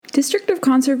District of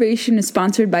Conservation is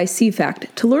sponsored by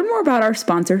CFACT. To learn more about our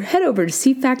sponsor, head over to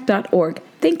cfact.org.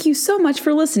 Thank you so much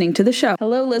for listening to the show.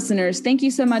 Hello, listeners. Thank you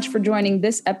so much for joining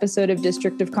this episode of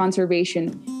District of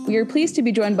Conservation. We are pleased to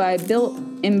be joined by Bill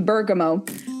Imbergamo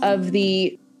of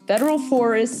the Federal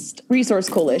Forest Resource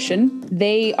Coalition.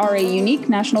 They are a unique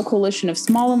national coalition of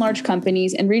small and large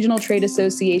companies and regional trade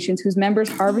associations whose members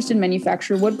harvest and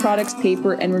manufacture wood products,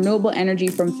 paper, and renewable energy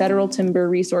from federal timber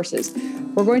resources.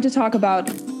 We're going to talk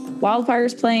about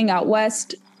wildfires playing out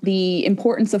west, the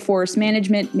importance of forest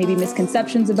management, maybe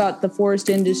misconceptions about the forest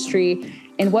industry,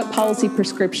 and what policy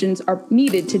prescriptions are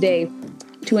needed today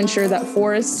to ensure that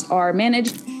forests are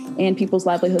managed and people's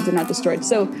livelihoods are not destroyed.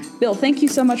 So, Bill, thank you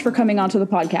so much for coming onto the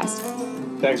podcast.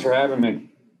 Thanks for having me.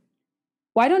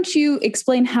 Why don't you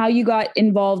explain how you got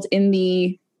involved in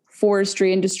the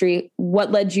forestry industry?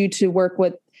 What led you to work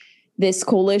with this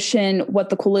coalition, what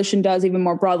the coalition does even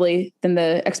more broadly than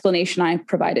the explanation I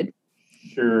provided?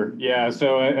 Sure. Yeah.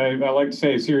 So I like to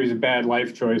say a series of bad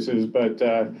life choices, but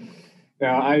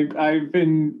now I've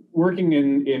been working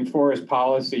in forest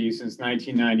policy since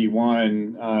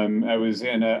 1991. I was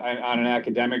on an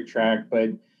academic track,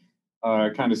 but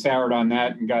kind of soured on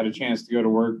that and got a chance to go to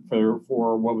work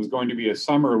for what was going to be a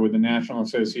summer with the National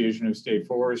Association of State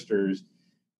Foresters.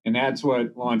 And that's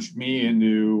what launched me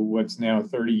into what's now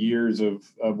 30 years of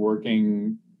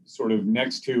working sort of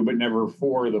next to, but never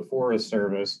for the Forest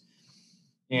Service.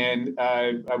 And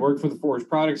I worked for the forest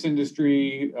products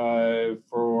industry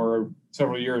for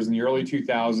several years in the early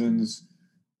 2000s,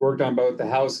 worked on both the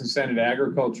House and Senate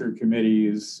Agriculture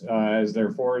Committees as their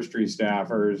forestry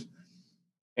staffers.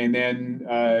 And then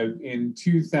in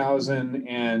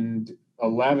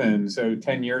 2011, so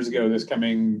 10 years ago, this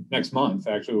coming next month,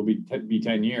 actually will be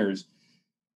 10 years,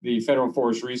 the Federal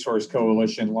Forest Resource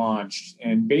Coalition launched.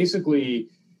 And basically,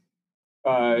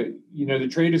 the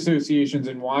trade associations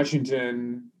in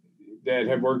Washington that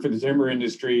have worked for the timber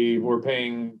industry were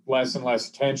paying less and less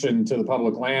attention to the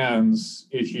public lands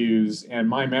issues. And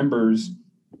my members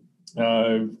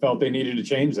felt they needed to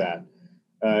change that.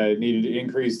 Needed to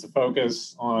increase the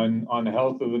focus on the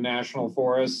health of the national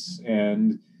forests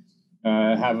and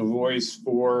have a voice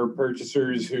for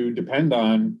purchasers who depend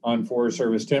on Forest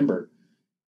Service timber.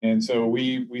 And so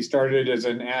we started as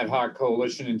an ad hoc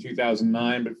coalition in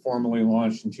 2009, but formally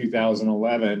launched in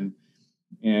 2011.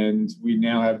 And we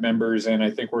now have members, and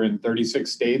I think we're in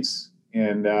 36 states.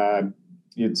 And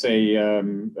it's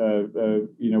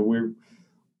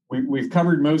we've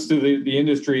covered most of the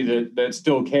industry that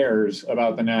still cares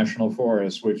about the national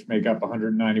forests, which make up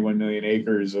 191 million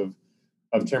acres of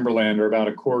timberland, or about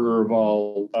a quarter of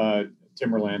all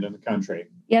timberland in the country.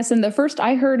 Yes, and the first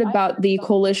I heard about the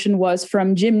coalition was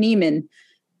from Jim Neiman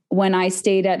when I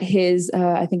stayed at his,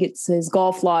 I think it's his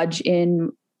golf lodge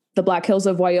in the Black Hills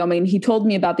of Wyoming. He told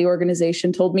me about the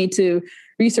organization, told me to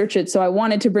research it. So I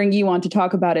wanted to bring you on to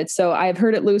talk about it. So I've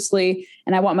heard it loosely,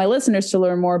 and I want my listeners to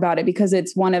learn more about it because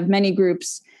it's one of many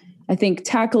groups, I think,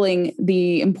 tackling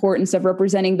the importance of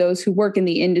representing those who work in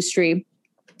the industry.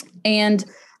 And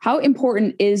how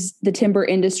important is the timber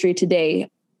industry today?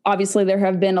 Obviously, there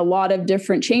have been a lot of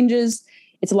different changes.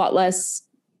 It's a lot less,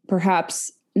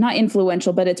 perhaps not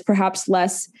influential, but it's perhaps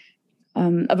less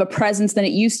of a presence than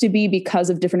it used to be because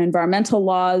of different environmental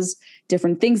laws,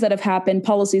 different things that have happened,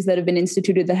 policies that have been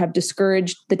instituted that have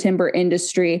discouraged the timber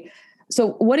industry. So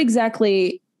where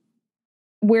exactly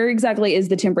is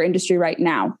the timber industry right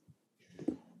now?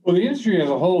 Well, the industry as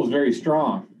a whole is very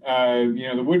strong.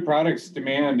 The wood products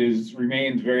demand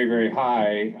remains very, very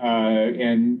high,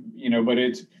 but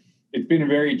it's been a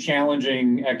very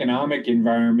challenging economic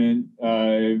environment.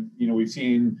 We've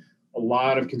seen a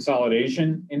lot of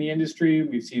consolidation in the industry.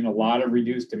 We've seen a lot of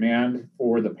reduced demand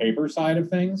for the paper side of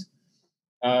things.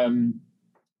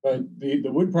 But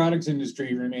the wood products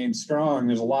industry remains strong.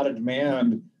 There's a lot of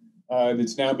demand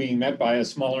that's now being met by a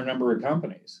smaller number of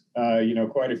companies.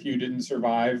 Quite a few didn't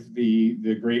survive the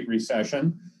Great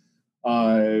Recession.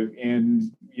 My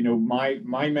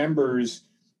members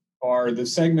are the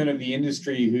segment of the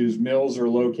industry whose mills are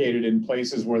located in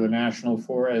places where the national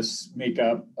forests make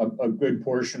up a good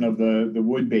portion of the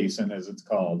wood basin, as it's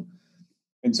called.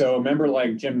 And so a member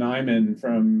like Jim Neiman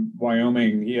from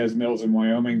Wyoming, he has mills in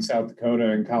Wyoming, South Dakota,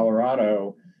 and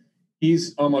Colorado.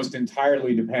 He's almost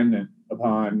entirely dependent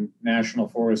upon national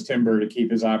forest timber to keep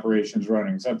his operations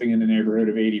running, something in the neighborhood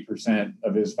of 80%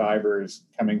 of his fibers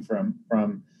coming from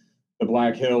the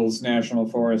Black Hills National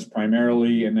Forest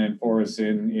primarily, and then forests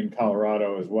in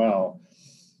Colorado as well.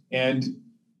 And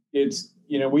it's,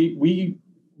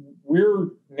 we're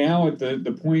now at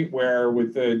the point where,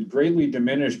 with the greatly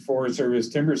diminished Forest Service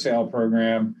timber sale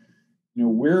program,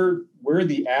 we're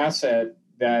the asset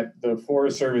that the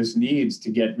Forest Service needs to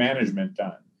get management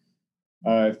done.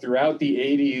 Throughout the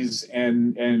 80s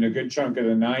and a good chunk of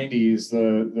the 90s,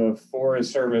 the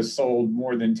Forest Service sold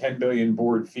more than 10 billion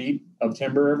board feet of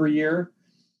timber every year.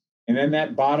 And then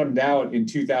that bottomed out in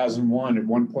 2001 at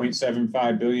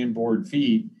 1.75 billion board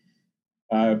feet,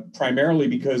 primarily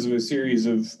because of a series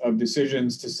of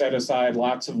decisions to set aside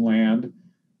lots of land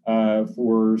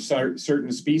for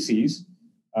certain species,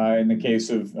 in the case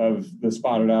of the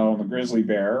spotted owl and the grizzly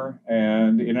bear,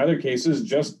 and in other cases,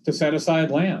 just to set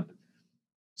aside land.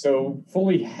 So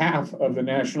fully half of the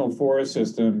national forest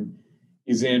system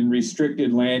is in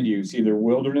restricted land use, either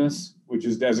wilderness, which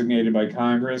is designated by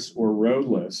Congress, or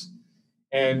roadless.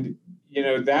 And,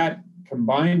 that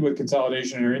combined with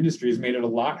consolidation in our industry has made it a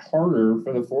lot harder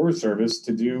for the Forest Service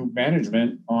to do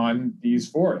management on these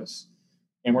forests.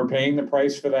 And we're paying the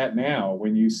price for that now.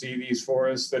 When you see these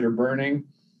forests that are burning,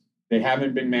 they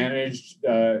haven't been managed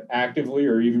actively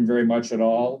or even very much at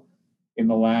all in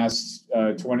the last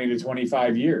 20 to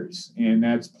 25 years. And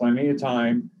that's plenty of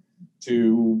time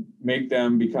to make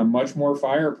them become much more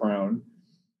fire prone.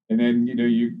 And then,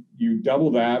 you double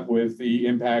that with the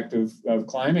impact of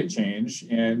climate change.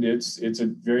 And it's a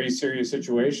very serious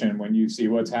situation when you see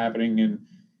what's happening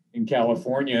in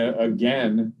California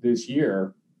again this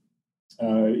year.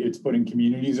 It's putting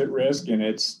communities at risk, and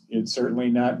it's certainly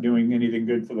not doing anything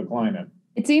good for the climate.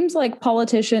 It seems like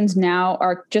politicians now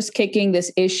are just kicking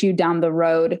this issue down the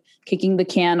road, kicking the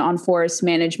can on forest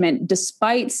management,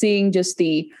 despite seeing just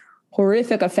the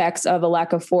horrific effects of a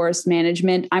lack of forest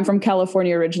management. I'm from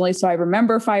California originally, so I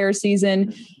remember fire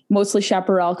season, mostly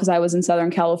chaparral because I was in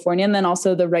Southern California, and then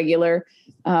also the regular,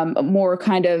 more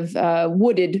kind of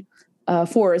wooded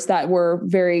forests that were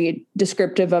very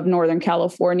descriptive of Northern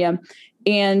California.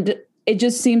 And it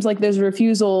just seems like there's a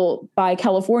refusal by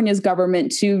California's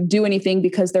government to do anything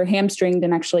because they're hamstringed,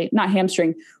 and actually not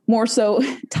hamstringed, more so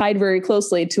tied very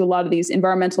closely to a lot of these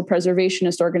environmental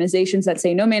preservationist organizations that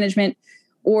say no management,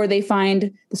 or they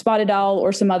find the spotted owl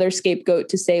or some other scapegoat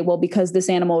to say, well, because this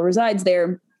animal resides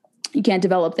there, you can't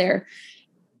develop there,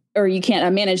 or you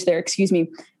can't manage there, excuse me.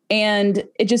 And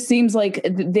it just seems like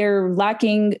they're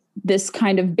lacking this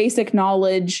kind of basic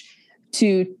knowledge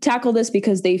to tackle this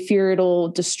because they fear it'll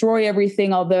destroy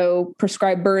everything, although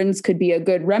prescribed burns could be a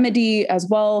good remedy as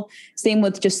well. Same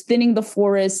with just thinning the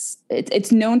forests.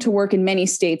 It's known to work in many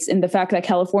states. And the fact that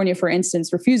California, for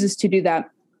instance, refuses to do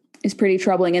that is pretty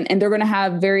troubling. And they're going to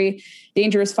have very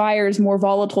dangerous fires, more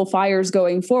volatile fires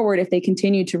going forward if they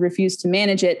continue to refuse to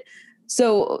manage it.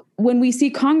 So when we see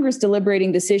Congress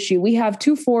deliberating this issue, we have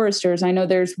two foresters. I know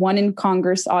there's one in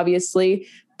Congress, obviously,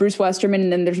 Bruce Westerman,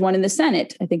 and then there's one in the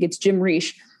Senate. I think it's Jim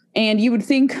Risch. And you would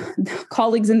think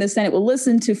colleagues in the Senate will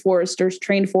listen to foresters,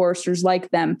 trained foresters like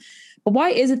them. But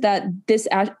why is it that this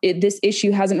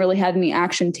issue hasn't really had any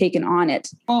action taken on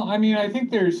it? Well, I think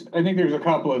there's a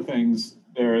couple of things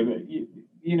there.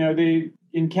 That,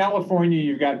 in California,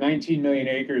 you've got 19 million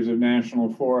acres of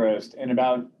national forest, and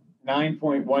about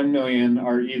 9.1 million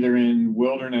are either in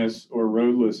wilderness or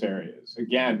roadless areas.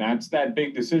 Again, that's that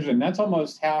big decision. That's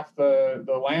almost half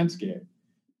the landscape,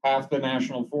 half the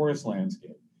national forest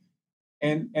landscape.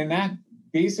 And that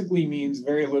basically means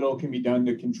very little can be done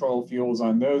to control fuels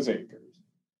on those acres.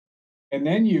 And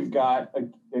then you've got,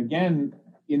 again,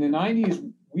 in the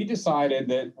 90s, we decided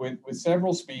that with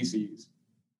several species,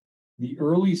 the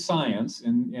early science,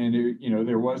 and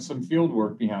there was some field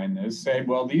work behind this, said,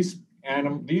 well, these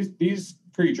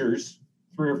creatures,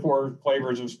 3 or 4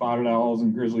 flavors of spotted owls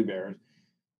and grizzly bears,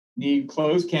 need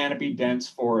closed canopy, dense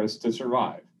forests to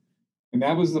survive. And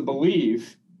that was the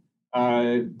belief.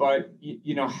 But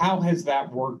how has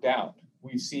that worked out?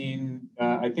 We've seen,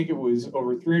 I think it was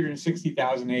over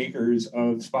 360,000 acres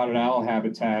of spotted owl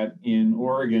habitat in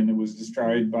Oregon that was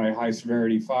destroyed by high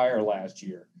severity fire last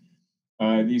year.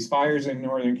 These fires in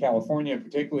Northern California,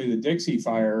 particularly the Dixie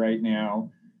Fire right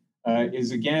now,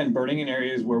 is again burning in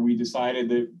areas where we decided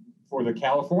that for the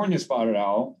California spotted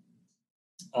owl,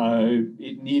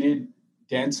 it needed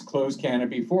dense closed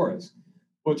canopy forests.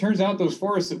 Well, it turns out those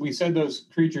forests that we said those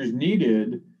creatures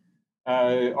needed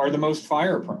are the most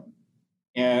fire prone.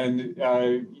 And,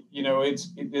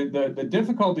 the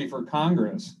difficulty for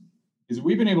Congress is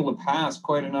we've been able to pass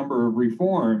quite a number of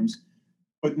reforms,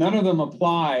 but none of them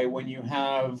apply when you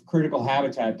have critical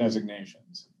habitat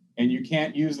designations, and you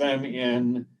can't use them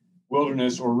in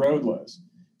wilderness or roadless.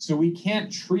 So we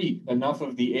can't treat enough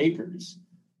of the acres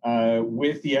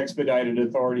with the expedited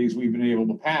authorities we've been able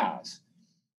to pass.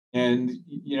 And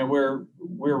we're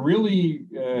really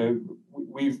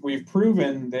we've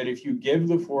proven that if you give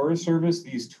the Forest Service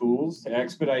these tools to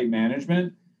expedite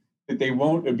management, that they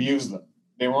won't abuse them.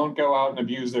 They won't go out and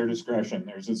abuse their discretion.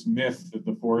 There's this myth that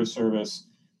the Forest Service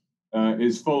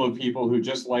is full of people who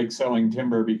just like selling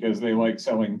timber because they like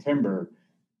selling timber.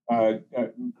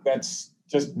 That's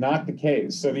just not the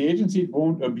case. So the agency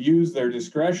won't abuse their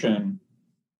discretion.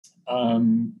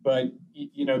 But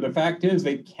the fact is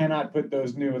they cannot put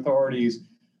those new authorities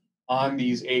on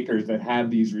these acres that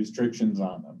have these restrictions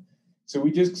on them. So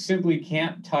we just simply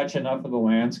can't touch enough of the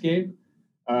landscape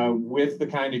with the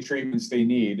kind of treatments they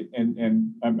need.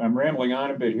 And I'm rambling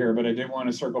on a bit here, but I did want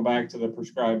to circle back to the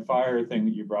prescribed fire thing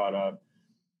that you brought up.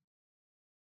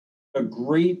 A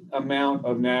great amount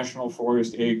of national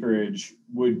forest acreage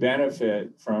would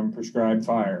benefit from prescribed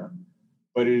fire,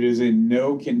 but it is in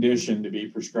no condition to be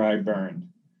prescribed burned.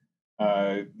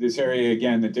 This area,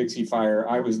 again, the Dixie Fire,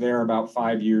 I was there about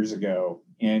 5 years ago,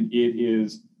 and it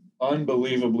is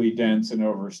unbelievably dense and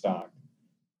overstocked.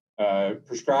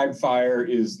 Prescribed fire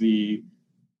is the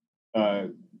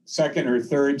second or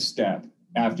third step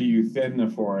after you thin the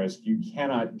forest. You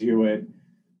cannot do it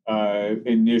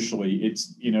initially.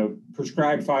 It's,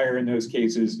 prescribed fire in those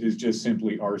cases is just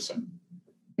simply arson.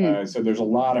 So there's a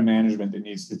lot of management that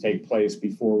needs to take place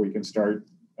before we can start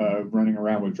running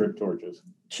around with drip torches.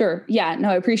 Sure. Yeah. No,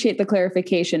 I appreciate the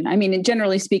clarification. I mean,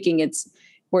 generally speaking, it's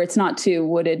where it's not too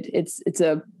wooded. It's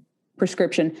a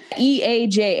prescription.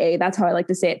 EAJA, that's how I like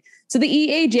to say it. So the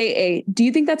EAJA, do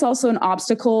you think that's also an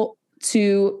obstacle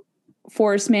to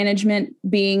forest management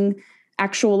being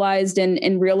actualized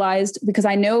and realized? Because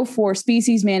I know for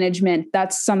species management,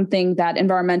 that's something that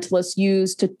environmentalists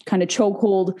use to kind of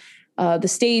chokehold the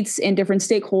states and different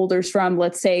stakeholders from,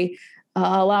 let's say,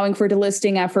 allowing for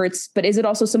delisting efforts. But is it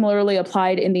also similarly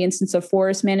applied in the instance of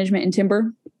forest management and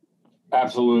timber?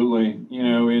 Absolutely.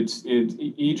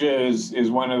 EJA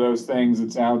is one of those things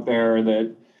that's out there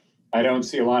that I don't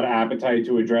see a lot of appetite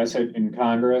to address it in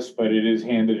Congress, but it is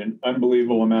handed an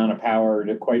unbelievable amount of power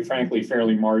to, quite frankly,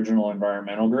 fairly marginal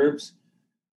environmental groups.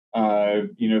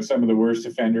 Some of the worst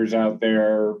offenders out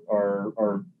there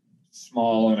are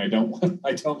small, and I don't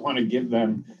want to give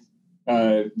them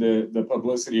the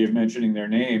publicity of mentioning their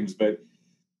names, but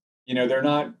they're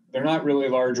not really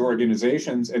large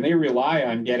organizations, and they rely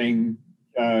on getting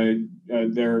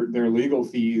their legal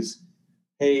fees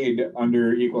paid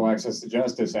under Equal Access to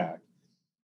Justice Act.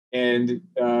 And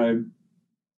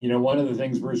one of the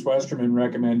things Bruce Westerman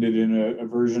recommended in a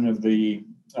version of the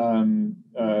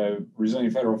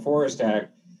Resilient Federal Forest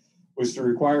Act was to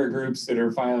require groups that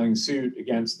are filing suit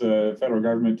against the federal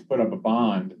government to put up a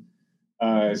bond,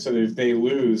 so that if they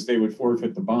lose, they would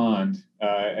forfeit the bond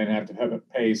and have to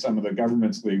pay some of the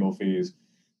government's legal fees.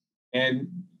 And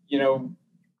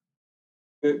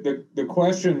the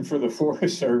question for the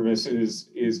Forest Service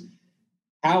is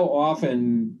how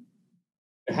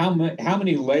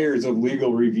many layers of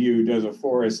legal review does a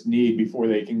forest need before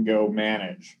they can go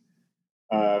manage?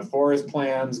 Forest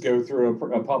plans go through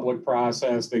a public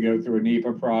process. They go through a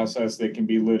NEPA process that can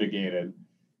be litigated.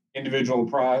 Individual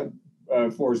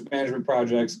forest management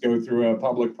projects go through a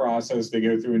public process. They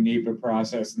go through a NEPA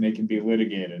process, and they can be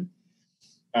litigated.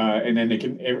 And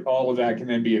then all of that can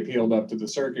then be appealed up to the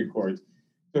circuit courts.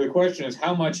 So the question is,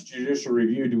 how much judicial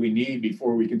review do we need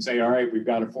before we can say, all right, we've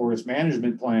got a forest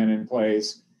management plan in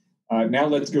place. Now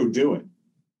let's go do it.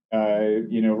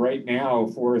 Right now,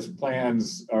 forest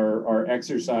plans are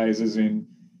exercises in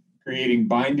creating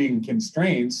binding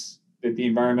constraints that the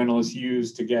environmentalists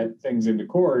use to get things into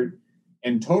court,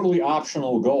 and totally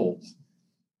optional goals.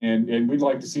 And we'd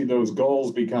like to see those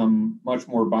goals become much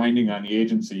more binding on the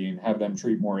agency and have them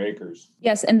treat more acres.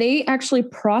 Yes, and they actually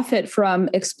profit from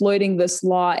exploiting this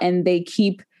law, and they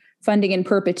keep funding in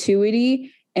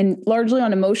perpetuity and largely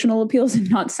on emotional appeals and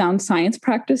not sound science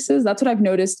practices. That's what I've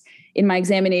noticed in my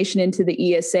examination into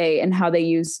the ESA and how they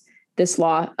use this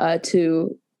law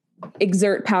to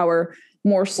exert power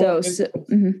more so.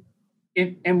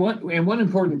 And one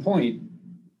important point,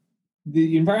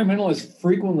 the environmentalists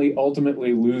frequently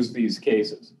ultimately lose these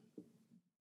cases.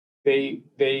 They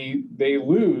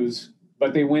lose,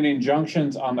 but they win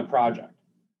injunctions on the project.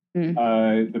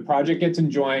 The project gets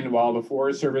enjoined while the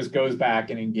Forest Service goes back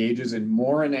and engages in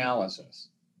more analysis.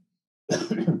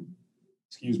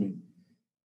 Excuse me.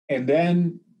 And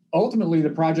then ultimately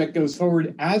the project goes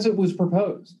forward as it was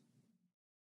proposed.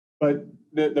 But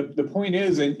the point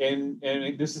is, and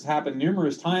this has happened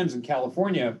numerous times in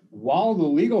California, while the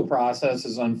legal process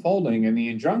is unfolding and the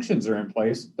injunctions are in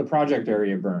place, the project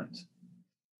area burns.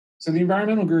 So the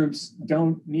environmental groups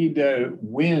don't need to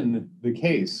win the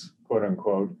case, quote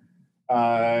unquote.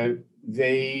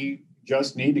 They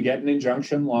just need to get an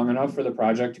injunction long enough for the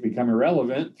project to become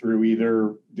irrelevant through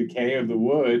either decay of the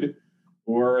wood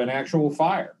or an actual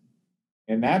fire.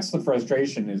 And that's the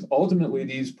frustration, is ultimately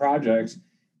these projects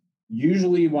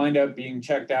usually wind up being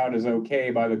checked out as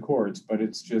okay by the courts, but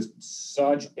it's just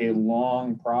such a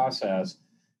long process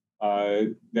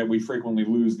that we frequently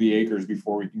lose the acres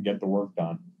before we can get the work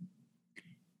done.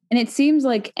 And it seems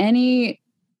like any,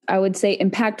 I would say,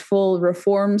 impactful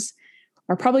reforms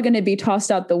are probably going to be tossed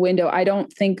out the window. I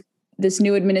don't think this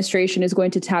new administration is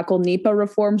going to tackle NEPA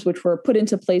reforms, which were put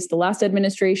into place the last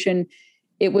administration.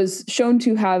 It was shown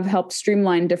to have helped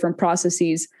streamline different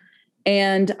processes.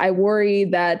 And I worry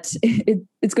that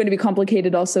it's going to be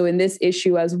complicated also in this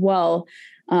issue as well.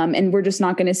 And we're just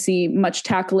not going to see much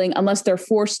tackling unless they're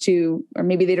forced to, or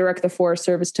maybe they direct the Forest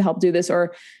Service to help do this.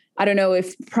 Or I don't know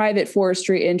if private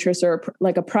forestry interests or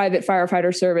like a private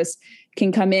firefighter service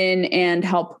can come in and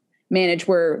help manage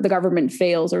where the government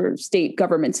fails or state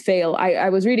governments fail. I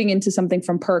was reading into something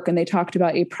from PERC and they talked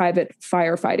about a private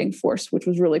firefighting force, which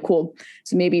was really cool.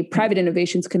 So maybe private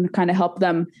innovations can kind of help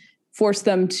them, force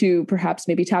them to perhaps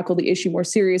maybe tackle the issue more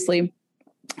seriously.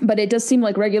 But it does seem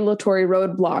like regulatory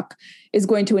roadblock is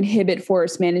going to inhibit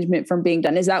forest management from being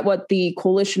done. Is that what the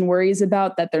coalition worries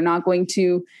about, that they're not going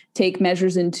to take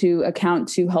measures into account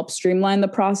to help streamline the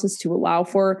process to allow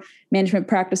for management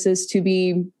practices to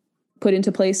be put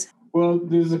into place? Well,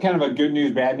 this is a kind of a good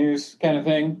news, bad news kind of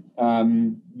thing.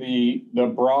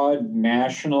 The broad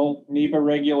national NEPA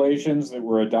regulations that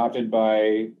were adopted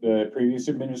by the previous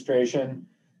administration,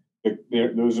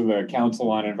 those are the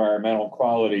Council on Environmental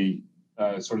Quality,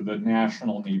 sort of the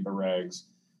national NEPA regs.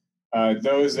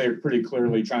 Those they're pretty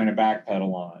clearly trying to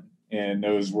backpedal on. And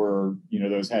those were,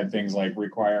 those had things like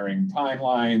requiring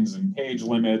timelines and page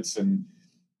limits and,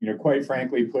 quite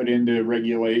frankly, put into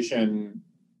regulation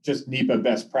just NEPA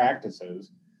best practices.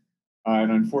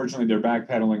 And unfortunately, they're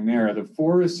backpedaling there. The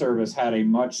Forest Service had a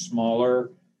much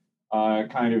smaller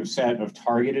kind of set of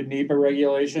targeted NEPA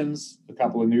regulations, a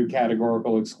couple of new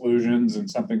categorical exclusions, and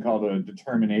something called a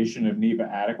determination of NEPA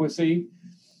adequacy.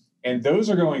 And those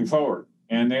are going forward,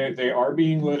 and they are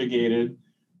being litigated.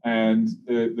 And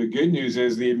the good news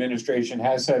is the administration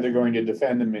has said they're going to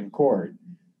defend them in court.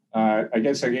 I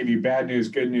guess I gave you bad news,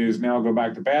 good news. Now I'll go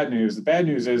back to bad news. The bad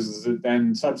news is that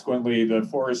then subsequently the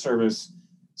Forest Service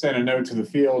sent a note to the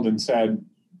field and said,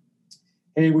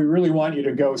 hey, we really want you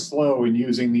to go slow in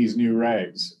using these new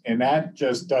regs. And that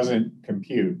just doesn't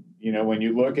compute. When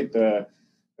you look at the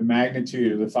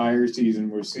magnitude of the fire season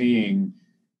we're seeing,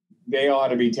 they ought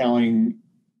to be telling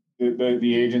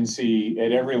the agency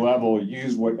at every level,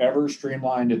 use whatever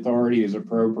streamlined authority is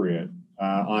appropriate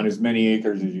on as many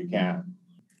acres as you can.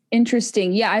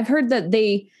 Interesting. Yeah, I've heard that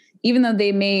even though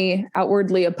they may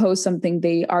outwardly oppose something,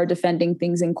 they are defending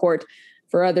things in court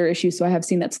for other issues. So I have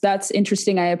seen that. So that's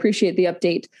interesting. I appreciate the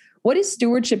update. What is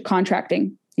stewardship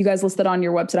contracting? You guys listed on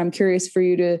your website. I'm curious for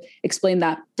you to explain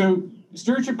that. So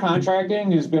stewardship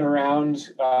contracting has been around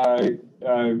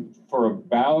for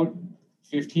about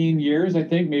 15 years, I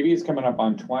think. Maybe it's coming up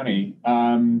on 20.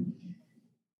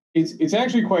 It's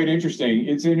actually quite interesting.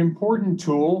 It's an important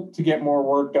tool to get more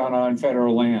work done on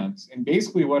federal lands. And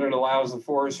basically what it allows the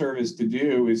Forest Service to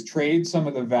do is trade some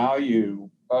of the value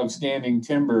of standing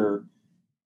timber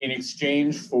in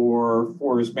exchange for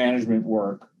forest management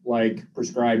work, like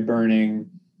prescribed burning,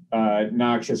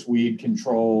 noxious weed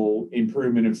control,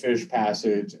 improvement of fish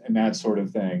passage, and that sort of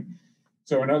thing.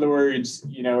 So in other words,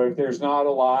 if there's not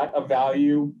a lot of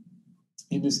value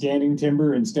in the standing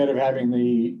timber, instead of having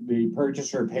the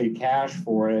purchaser pay cash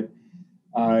for it,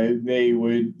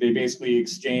 they basically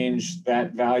exchange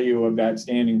that value of that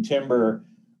standing timber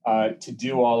to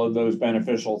do all of those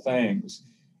beneficial things.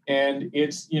 And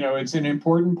it's an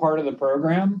important part of the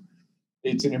program.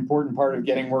 It's an important part of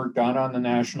getting work done on the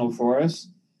national forests.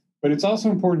 But it's also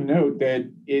important to note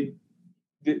that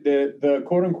the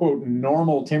quote unquote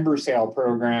normal timber sale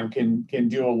program can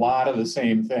do a lot of the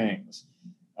same things.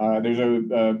 There's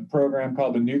a program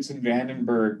called the Knutson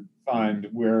Vandenberg Fund,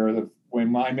 where when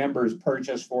my members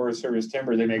purchase Forest Service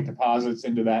timber, they make deposits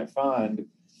into that fund.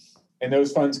 And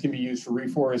those funds can be used for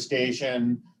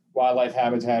reforestation, wildlife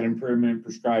habitat improvement,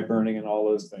 prescribed burning, and all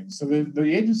those things. So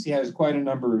the agency has quite a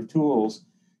number of tools.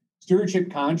 Stewardship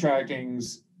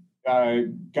contracting's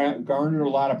garnered a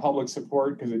lot of public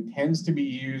support because it tends to be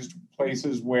used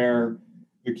places where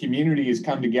the community has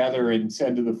come together and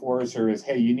said to the Forest Service,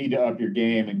 hey, you need to up your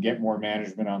game and get more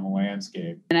management on the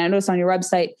landscape. And I noticed on your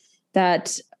website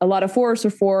that a lot of forest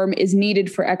reform is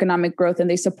needed for economic growth and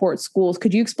they support schools.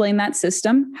 Could you explain that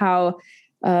system, how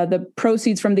the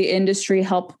proceeds from the industry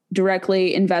help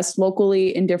directly invest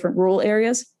locally in different rural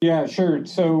areas? Yeah, sure.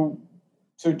 So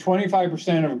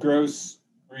 25% of gross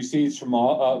receipts from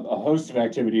a host of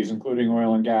activities, including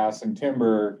oil and gas and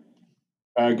timber,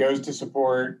 goes to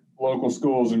support local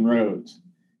schools and roads.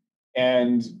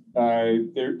 And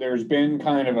there's been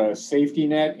kind of a safety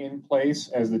net in place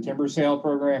as the timber sale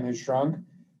program has shrunk,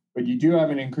 but you do have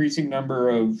an increasing number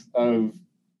of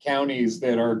counties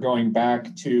that are going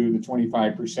back to the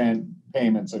 25%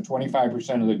 payment. So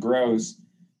 25% of the gross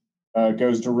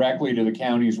goes directly to the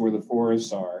counties where the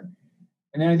forests are.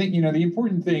 And then I think, the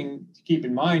important thing to keep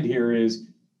in mind here is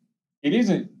it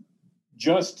isn't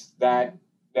just that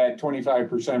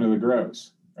 25% of the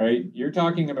gross, right? You're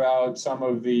talking about some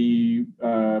of the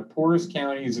poorest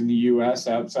counties in the U.S.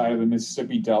 outside of the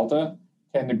Mississippi Delta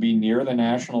tend to be near the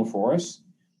national forests.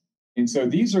 And so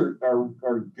these are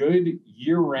good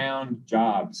year-round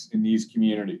jobs in these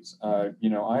communities. I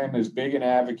am as big an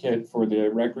advocate for the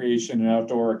recreation and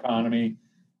outdoor economy.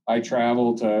 I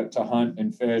travel to hunt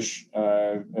and fish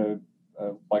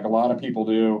like a lot of people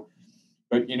do.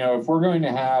 But, if we're going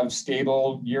to have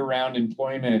stable year-round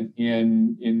employment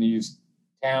in these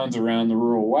towns around the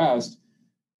rural West,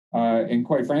 and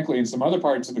quite frankly, in some other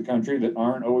parts of the country that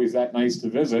aren't always that nice to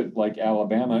visit, like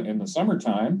Alabama in the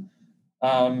summertime,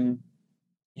 the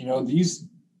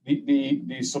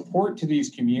support to these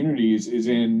communities is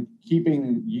in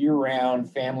keeping year-round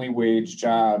family wage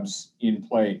jobs in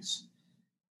place,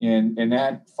 and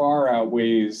that far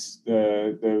outweighs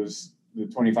the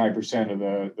 25% of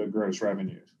the gross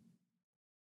revenues.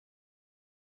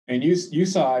 And you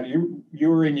saw it. You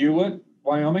were in Hewlett,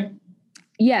 Wyoming?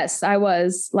 Yes, I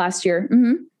was last year.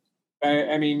 Mm-hmm.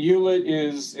 I mean, Hewlett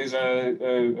is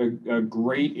a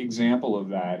great example of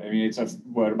that. I mean, it's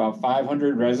about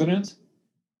 500 residents.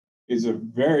 Is a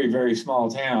very, very small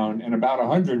town, and about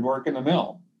 100 work in the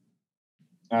mill.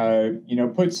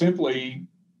 Put simply,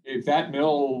 if that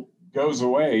mill goes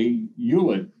away,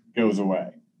 Hewlett goes away.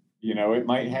 It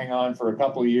might hang on for a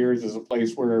couple of years as a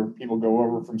place where people go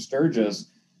over from Sturgis,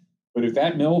 but if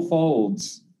that mill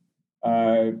folds,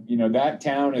 that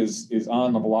town is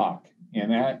on the block.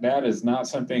 And that is not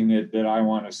something that I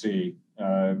want to see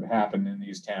happen in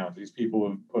these towns. These people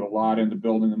have put a lot into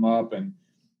building them up and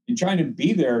trying to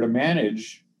be there to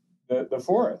manage the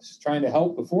forest, trying to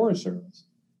help the Forest Service.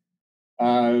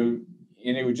 And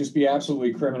it would just be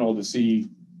absolutely criminal to see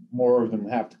more of them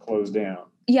have to close down.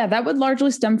 Yeah, that would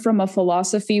largely stem from a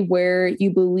philosophy where you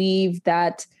believe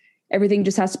that everything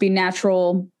just has to be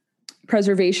natural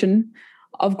preservation,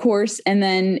 of course, and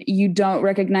then you don't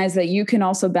recognize that you can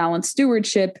also balance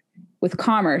stewardship with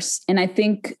commerce. And I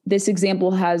think this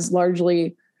example has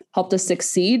largely helped us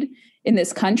succeed in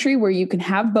this country where you can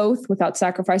have both without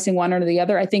sacrificing one or the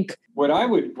other. I think what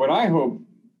I hope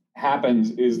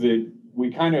happens is that we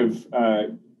kind of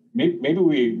maybe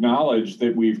we acknowledge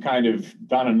that we've kind of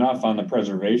done enough on the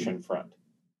preservation front.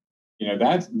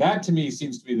 That to me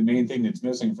seems to be the main thing that's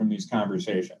missing from these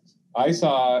conversations. I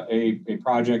saw a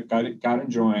project got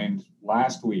enjoined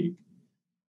last week,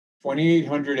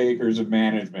 2,800 acres of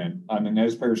management on the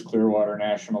Nez Perce Clearwater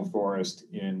National Forest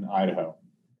in Idaho.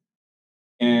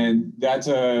 And that's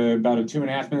about a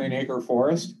 2.5 million acre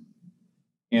forest.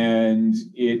 And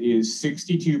it is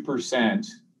 62%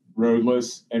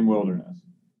 roadless and wilderness.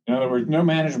 In other words, no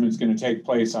management is going to take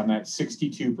place on that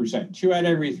 62%. 2 out of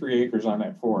every 3 acres on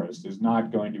that forest is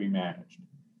not going to be managed.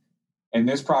 And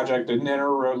this project didn't enter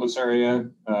a roadless area,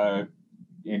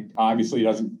 and obviously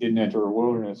didn't enter a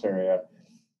wilderness area.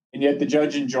 And yet the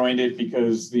judge enjoined it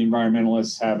because the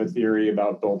environmentalists have a theory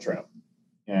about bull trout.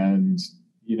 And,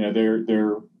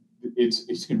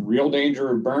 it's in real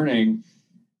danger of burning.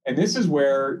 And this is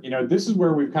where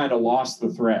we've kind of lost the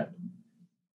thread.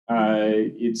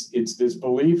 It's this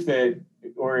belief that,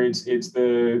 or it's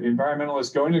the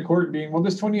environmentalists going to court and being, well,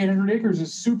 this 2,800 acres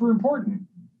is super important.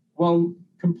 Well,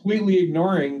 completely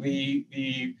ignoring the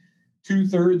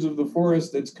 2/3 of the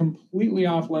forest that's completely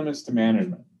off limits to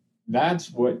management.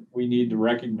 That's what we need to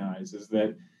recognize, is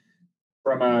that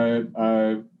from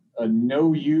a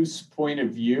no use point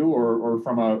of view, or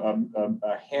from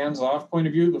a hands-off point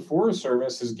of view, the Forest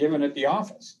Service has given it the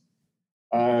office.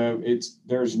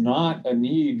 There's not a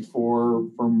need for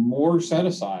more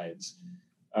set-asides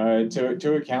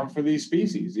to account for these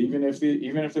species, even if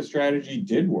the strategy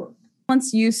did work.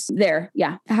 Once use there,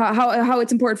 yeah. How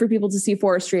it's important for people to see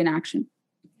forestry in action.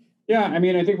 Yeah, I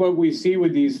mean, I think what we see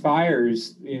with these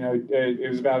fires, it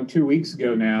was about 2 weeks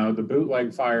ago now, the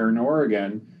bootleg fire in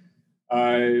Oregon.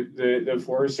 The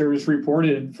Forest Service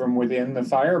reported from within the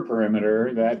fire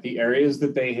perimeter that the areas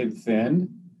that they had thinned,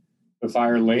 the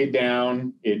fire laid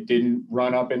down, it didn't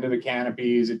run up into the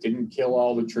canopies, it didn't kill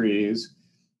all the trees,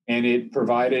 and it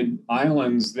provided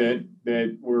islands that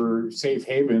were safe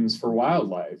havens for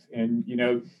wildlife. And,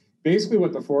 basically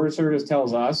what the Forest Service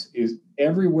tells us is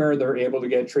everywhere they're able to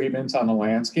get treatments on the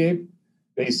landscape,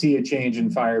 they see a change in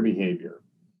fire behavior.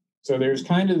 So there's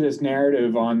kind of this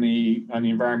narrative on the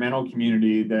environmental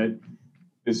community that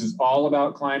this is all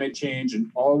about climate change and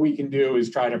all we can do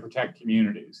is try to protect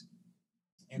communities.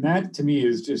 And that to me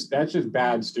is that's just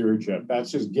bad stewardship. That's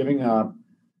just giving up.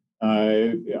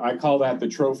 I call that the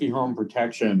trophy home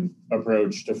protection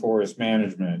approach to forest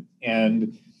management.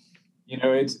 And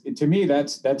to me,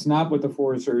 that's not what the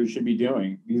Forest Service should be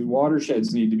doing. These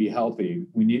watersheds need to be healthy.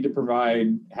 We need to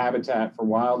provide habitat for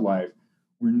wildlife.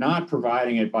 We're not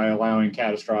providing it by allowing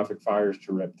catastrophic fires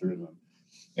to rip through them.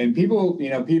 And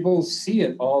people see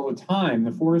it all the time.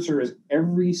 The Forest Service,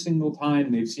 every single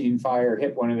time they've seen fire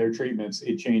hit one of their treatments,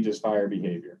 it changes fire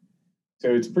behavior. So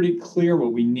it's pretty clear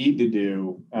what we need to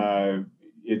do.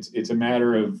 It's a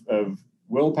matter of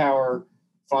willpower,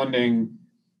 funding,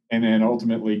 and then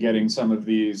ultimately getting some of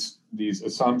these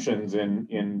assumptions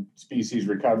in species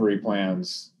recovery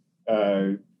plans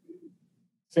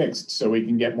fixed so we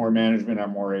can get more management on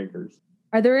more acres.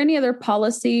 Are there any other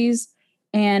policies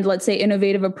and, let's say,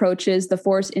 innovative approaches the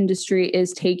forest industry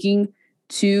is taking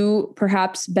to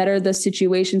perhaps better the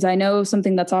situations? I know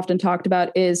something that's often talked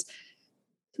about is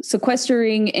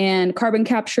sequestering and carbon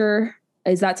capture.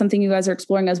 Is that something you guys are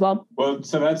exploring as well? Well,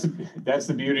 so that's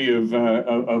the beauty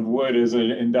of wood as an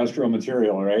industrial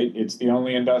material, right? It's the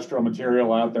only industrial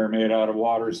material out there made out of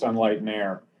water, sunlight, and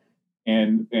air.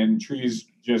 And trees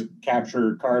just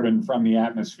capture carbon from the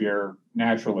atmosphere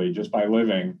naturally just by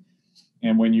living.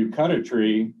 And when you cut a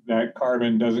tree, that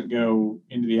carbon doesn't go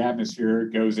into the atmosphere,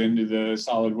 it goes into the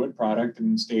solid wood product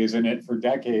and stays in it for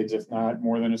decades, if not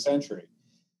more than a century.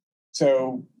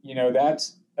 So,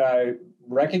 that's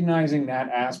recognizing that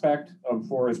aspect of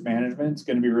forest management is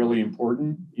going to be really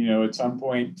important. At some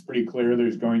point, it's pretty clear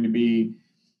there's going to be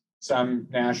some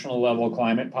national level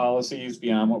climate policies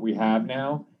beyond what we have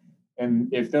now.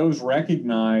 And if those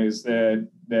recognize that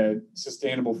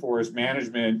sustainable forest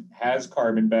management has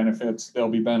carbon benefits, they'll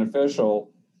be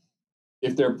beneficial.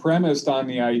 If they're premised on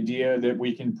the idea that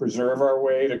we can preserve our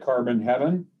way to carbon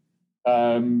heaven,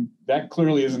 that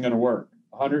clearly isn't going to work.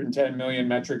 110 million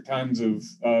metric tons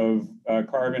of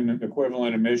carbon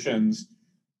equivalent emissions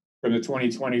from the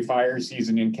 2020 fire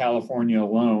season in California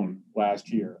alone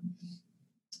last year.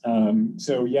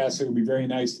 So yes, it would be very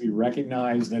nice to be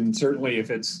recognized, and certainly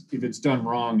if it's done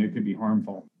wrong, it could be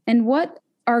harmful. And what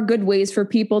are good ways for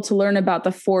people to learn about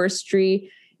the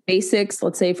forestry basics,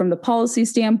 let's say from the policy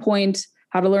standpoint,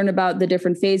 how to learn about the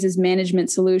different phases, management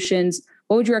solutions?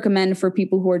 What would you recommend for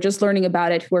people who are just learning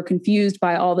about it, who are confused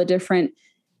by all the different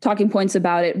talking points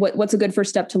about it? What's a good first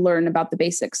step to learn about the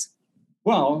basics?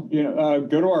 Well,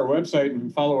 go to our website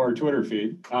and follow our Twitter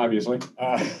feed, obviously.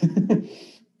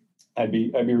 I'd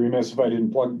be remiss if I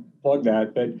didn't plug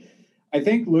that. But I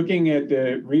think looking at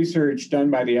the research done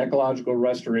by the Ecological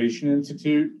Restoration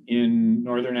Institute in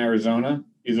Northern Arizona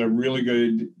is a really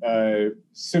good,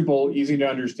 simple, easy to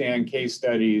understand case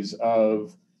studies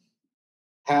of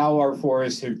how our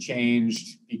forests have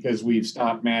changed because we've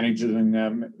stopped managing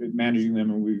them,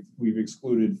 and we've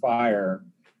excluded fire,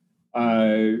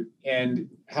 and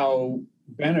how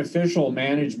beneficial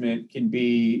management can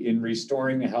be in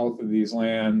restoring the health of these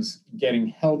lands, getting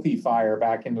healthy fire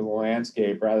back into the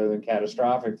landscape rather than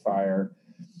catastrophic fire.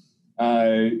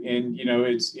 And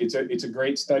it's a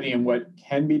great study in what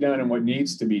can be done and what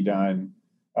needs to be done.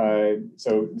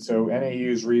 So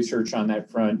NAU's research on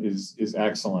that front is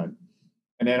excellent.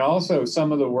 And then also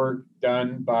some of the work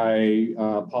done by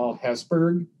Paul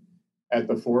Hesburgh at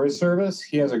the Forest Service.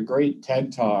 He has a great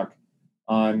TED Talk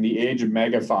on the age of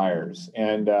megafires.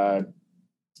 And,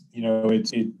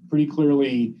 it pretty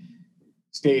clearly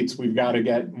states we've got to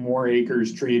get more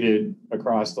acres treated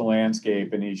across the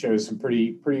landscape. And he shows some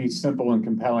pretty simple and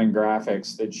compelling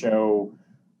graphics that show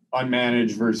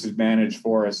unmanaged versus managed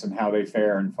forests and how they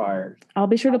fare in fires. I'll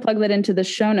be sure to plug that into the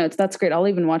show notes. That's great. I'll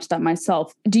even watch that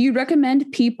myself. Do you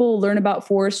recommend people learn about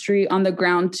forestry on the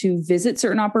ground to visit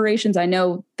certain operations? I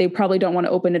know they probably don't want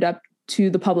to open it up to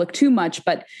the public too much,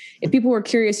 but if people were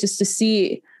curious just to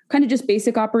see kind of just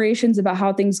basic operations about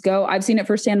how things go, I've seen it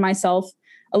firsthand myself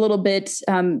a little bit.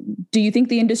 Do you think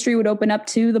the industry would open up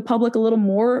to the public a little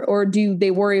more, or do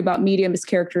they worry about media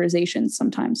mischaracterizations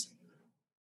sometimes?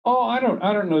 Oh, I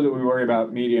don't know that we worry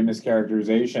about media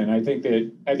mischaracterization. I think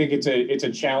it's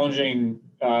a challenging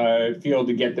field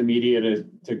to get the media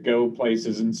to go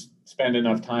places and spend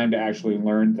enough time to actually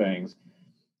learn things.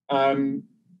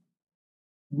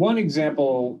 One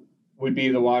example would be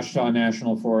the Ouachita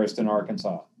National Forest in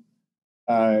Arkansas.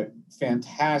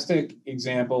 Fantastic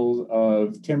examples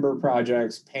of timber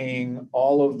projects paying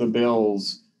all of the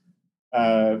bills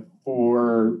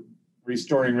for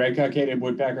restoring red-cockaded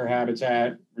woodpecker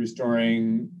habitat,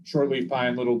 restoring shortleaf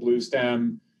pine, little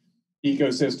bluestem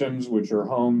ecosystems, which are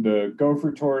home to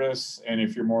gopher tortoise. And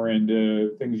if you're more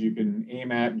into things you can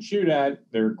aim at and shoot at,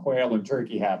 they're quail and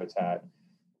turkey habitat.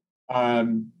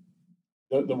 The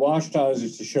Ouachita is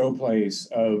just a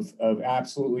showplace of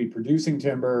absolutely producing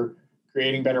timber,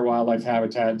 creating better wildlife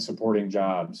habitat, and supporting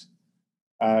jobs.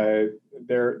 There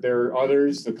are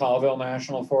others, the Colville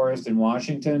National Forest in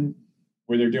Washington,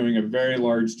 where they're doing a very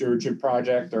large stewardship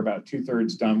project. They're about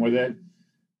 2/3 done with it.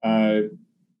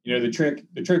 The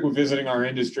trick with visiting our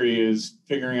industry is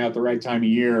figuring out the right time of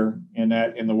year, and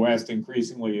that in the West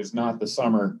increasingly is not the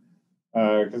summer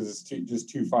because it's just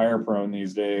too fire prone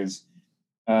these days.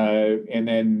 And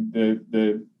then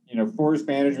the forest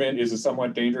management is a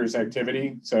somewhat dangerous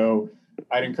activity. So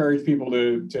I'd encourage people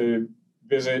to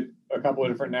visit a couple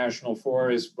of different national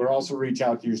forests, but also reach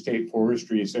out to your state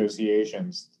forestry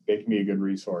associations. They can be a good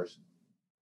resource.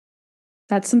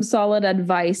 That's some solid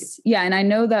advice. Yeah. And I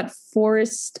know that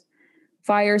forest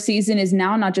fire season is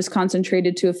now not just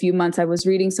concentrated to a few months. I was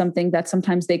reading something that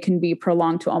sometimes they can be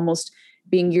prolonged to almost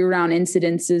being year-round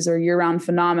incidences or year-round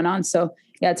phenomenon. So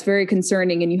yeah, it's very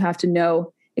concerning, and you have to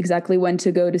know exactly when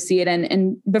to go to see it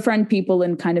and befriend people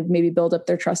and kind of maybe build up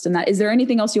their trust in that. Is there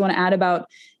anything else you want to add about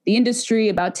the industry,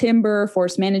 about timber,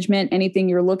 forest management, anything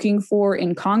you're looking for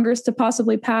in Congress to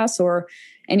possibly pass, or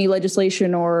any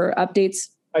legislation or updates?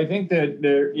 I think that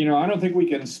I don't think we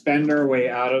can spend our way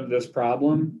out of this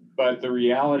problem, but the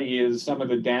reality is some of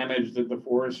the damage that the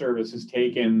Forest Service has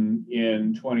taken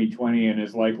in 2020 and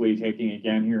is likely taking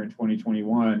again here in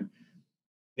 2021,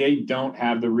 they don't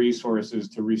have the resources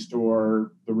to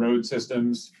restore the road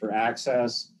systems for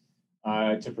access,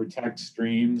 to protect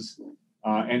streams,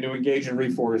 and to engage in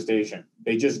reforestation.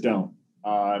 They just don't.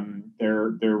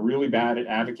 They're really bad at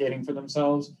advocating for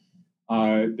themselves.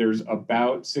 There's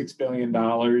about $6 billion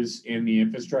in the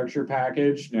infrastructure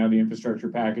package. Now, the infrastructure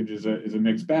package is a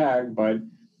mixed bag, but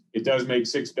it does make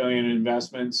 $6 billion in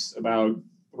investments, about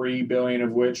 $3 billion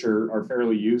of which are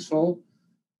fairly useful.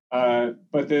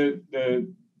 But the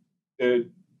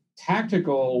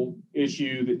tactical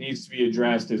issue that needs to be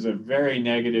addressed is a very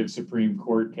negative Supreme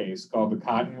Court case called the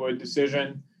Cottonwood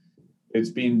decision.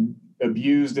 It's been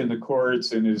abused in the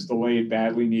courts and has delayed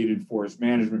badly needed forest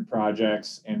management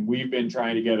projects. And we've been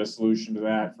trying to get a solution to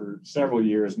that for several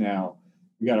years now.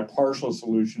 We got a partial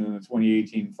solution in the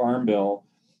 2018 Farm Bill.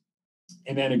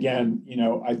 And then again,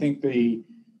 I think the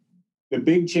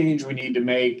big change we need to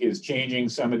make is changing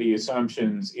some of the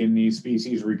assumptions in these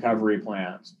species recovery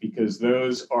plans, because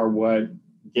those are what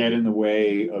get in the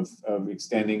way of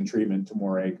extending treatment to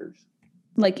more acres.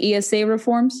 Like ESA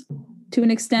reforms to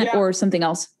an extent, yeah, or something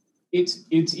else? It's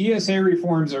ESA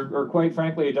reforms, or quite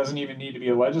frankly, it doesn't even need to be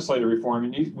a legislative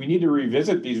reform. We need to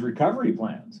revisit these recovery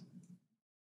plans.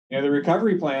 The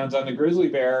recovery plans on the grizzly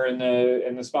bear and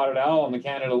the spotted owl and the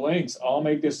Canada lynx all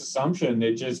make this assumption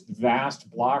that just vast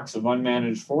blocks of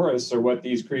unmanaged forests are what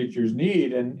these creatures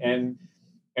need, and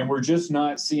we're just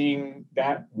not seeing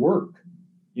that work.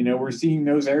 We're seeing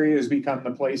those areas become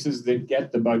the places that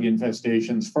get the bug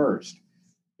infestations first.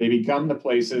 They become the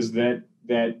places that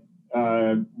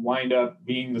wind up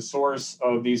being the source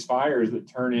of these fires that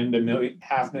turn into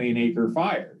 500,000 acre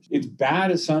fires. It's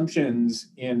bad assumptions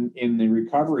in the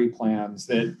recovery plans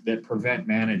that prevent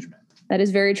management. That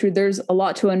is very true. There's a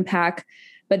lot to unpack.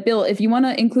 But Bill, if you want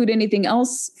to include anything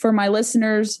else for my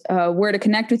listeners, where to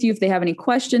connect with you, if they have any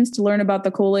questions to learn about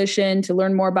the coalition, to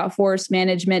learn more about forest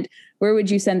management, where would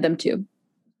you send them to?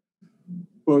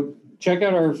 Well, check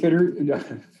out our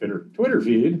Twitter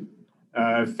feed.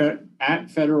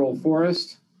 At Federal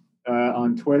Forest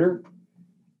on Twitter.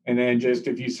 And then just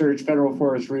if you search Federal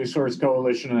Forest Resource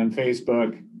Coalition on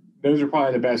Facebook, those are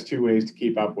probably the best two ways to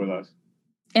keep up with us.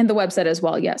 And the website as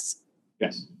well, yes.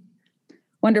 Yes.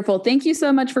 Wonderful. Thank you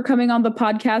so much for coming on the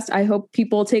podcast. I hope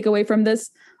people take away from this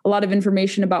a lot of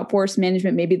information about forest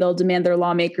management. Maybe they'll demand their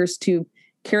lawmakers to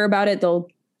care about it. They'll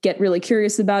get really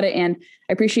curious about it. And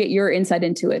I appreciate your insight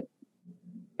into it.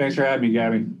 Thanks for having me,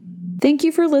 Gabby. Thank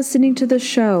you for listening to the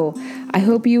show. I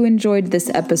hope you enjoyed this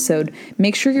episode.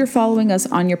 Make sure you're following us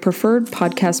on your preferred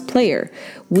podcast player.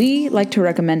 We like to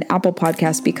recommend Apple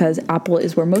Podcasts because Apple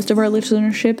is where most of our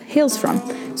listenership hails from.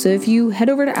 So if you head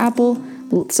over to Apple,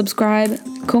 subscribe,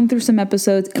 comb through some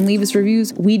episodes, and leave us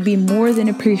reviews, we'd be more than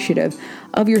appreciative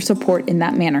of your support in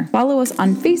that manner. Follow us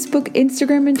on Facebook,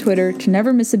 Instagram, and Twitter to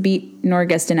never miss a beat nor a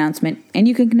guest announcement. And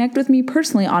you can connect with me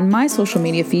personally on my social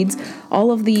media feeds.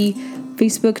 All of the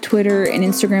Facebook, Twitter, and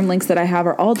Instagram links that I have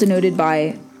are all denoted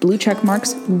by blue check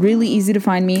marks, really easy to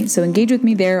find me, so engage with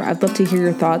me there. I'd love to hear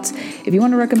your thoughts. If you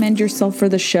want to recommend yourself for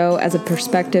the show as a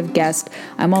prospective guest,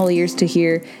 I'm all ears to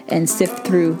hear and sift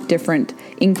through different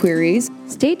inquiries.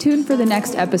 Stay tuned for the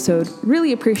next episode.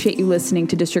 Really appreciate you listening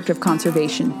to District of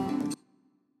Conservation.